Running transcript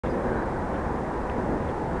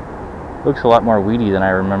Looks a lot more weedy than I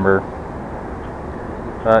remember.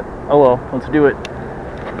 But, oh well, let's do it.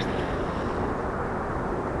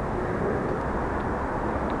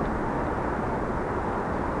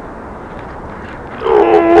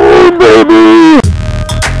 Oh, baby!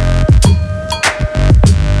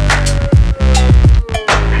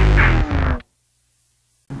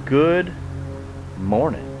 Good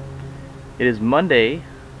morning. It is Monday,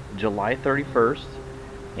 July 31st,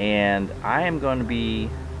 and I am going to be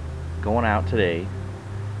going out today,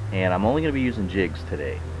 and I'm only going to be using jigs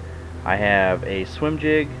today. I have a swim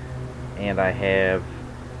jig and I have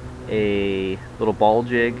a little ball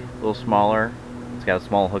jig, a little smaller. It's got a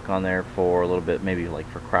small hook on there for a little bit, maybe like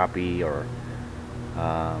for crappie or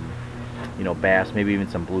you know, bass, maybe even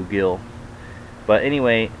some bluegill. But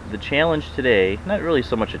anyway, the challenge today, not really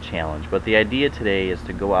so much a challenge, but the idea today is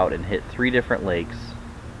to go out and hit 3 different lakes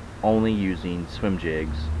only using swim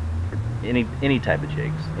jigs, any type of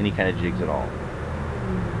jigs, any kind of jigs at all.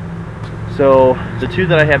 So the 2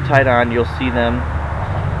 that I have tied on, you'll see them.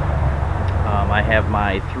 I have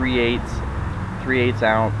my 3/8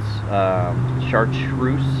 ounce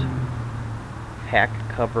chartreuse hack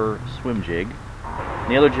cover swim jig.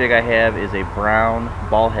 And the other jig I have is a brown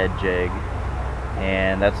ball head jig,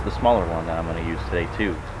 and that's the smaller one that I'm going to use today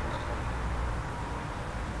too.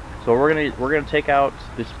 So we're gonna take out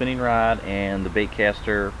the spinning rod and the bait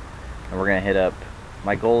caster, and we're gonna hit up.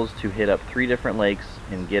 My goal is to hit up 3 different lakes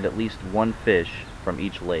and get at least 1 fish from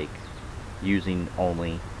each lake using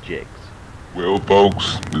only jigs. Well,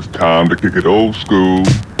 folks, it's time to kick it old school,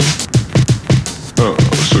 so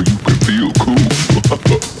you can feel cool.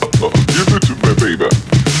 Give it to me, baby.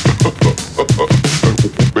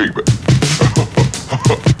 Baby.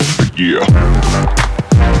 Yeah.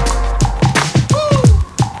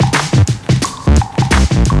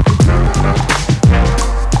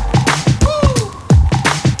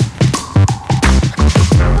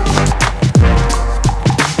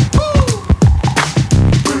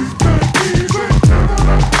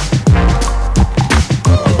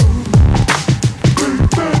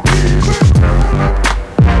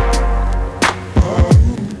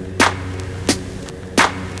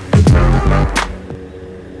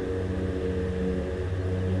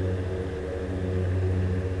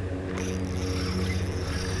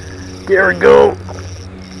 There we go.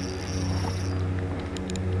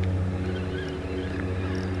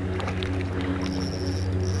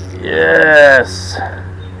 Yes.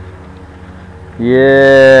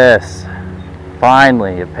 Yes.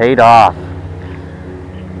 Finally, it paid off.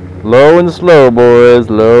 Low and slow, boys.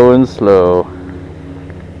 Low and slow.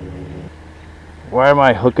 Why am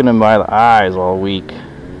I hooking him by the eyes all week?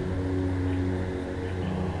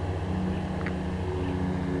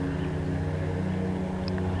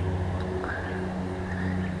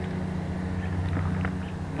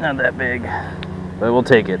 Not that big, but we'll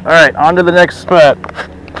take it. All right, on to the next spot.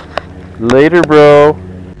 Later, bro.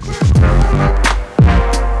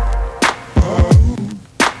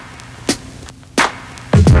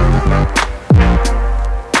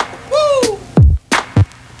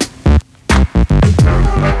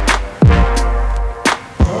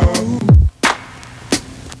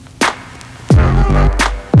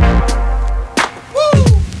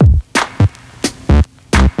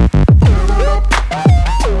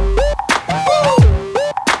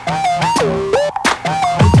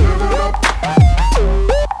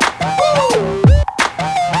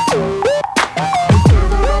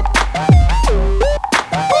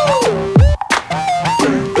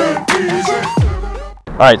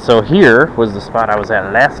 Alright, so here was the spot I was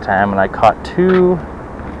at last time, and I caught 3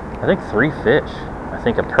 fish. I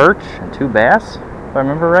think a perch and 2 bass, if I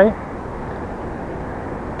remember right.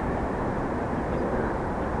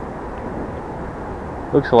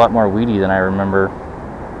 Looks a lot more weedy than I remember.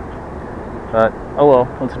 But, oh well,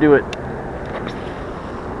 let's do it.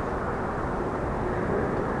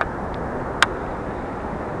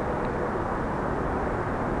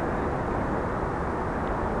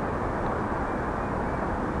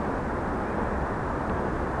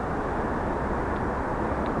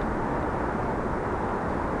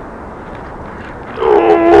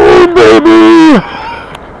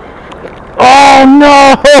 Oh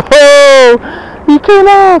no! He came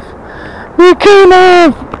off! He came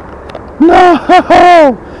off! No!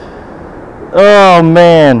 Oh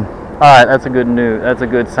man! Alright, that's a good news. That's a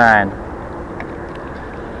good sign.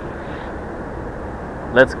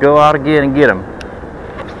 Let's go out again and get him.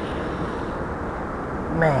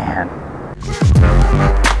 Man.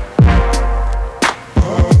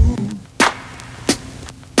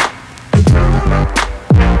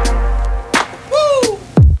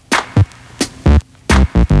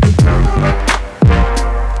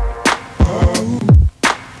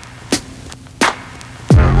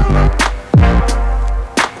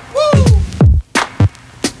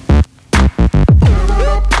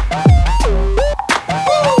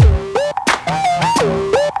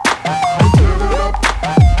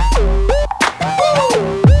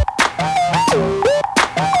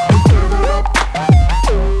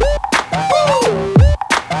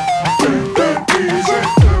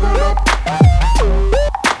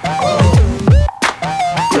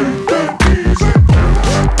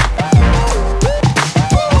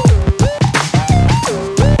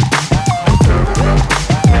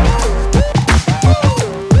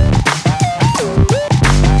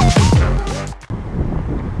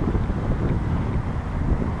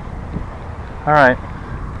 Alright.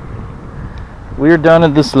 We're done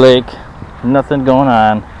at this lake. Nothing going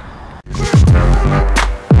on.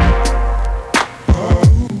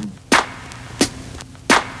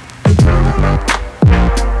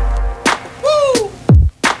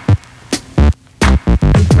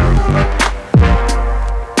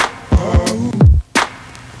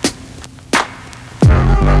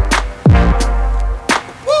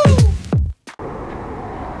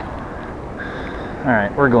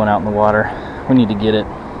 Alright, we're going out in the water. We need to get it.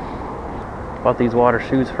 Bought these water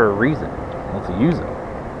shoes for a reason. Let's use them.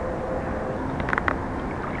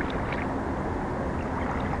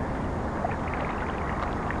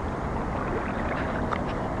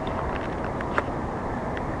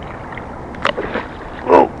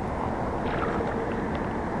 Oh.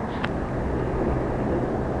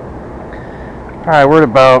 Alright, we're at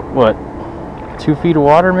about, what, 2 feet of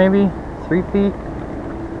water maybe? 3 feet?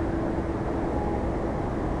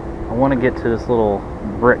 I want to get to this little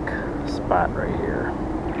brick spot right here.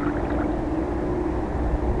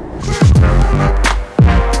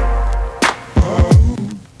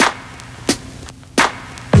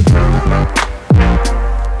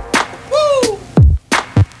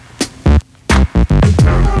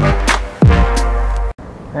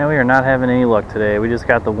 And we are not having any luck today. We just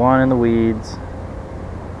got the one in the weeds.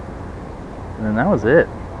 And then that was it.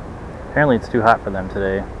 Apparently it's too hot for them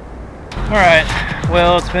today. Alright,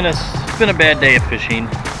 well it's been a bad day of fishing.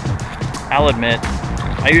 I'll admit.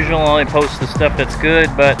 I usually only post the stuff that's good,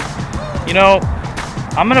 but you know,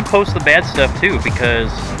 I'm gonna post the bad stuff too, because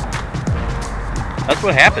that's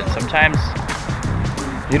what happens. Sometimes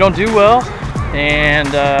you don't do well, and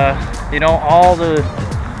you know, all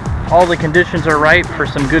the conditions are right for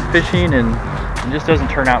some good fishing, and it just doesn't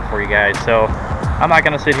turn out for you guys. So I'm not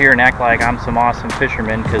gonna sit here and act like I'm some awesome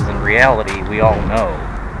fisherman, because in reality we all know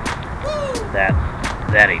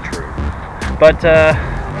that ain't true. But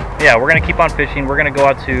yeah, we're gonna keep on fishing. We're gonna go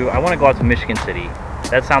out to, I want to go out to Michigan City.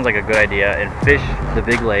 That sounds like a good idea, and fish the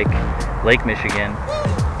big lake, Lake Michigan,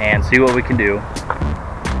 and see what we can do.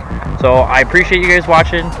 So I appreciate you guys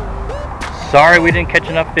watching. Sorry we didn't catch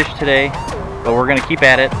enough fish today, but we're gonna keep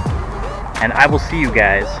at it, and I will see you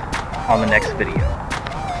guys on the next video.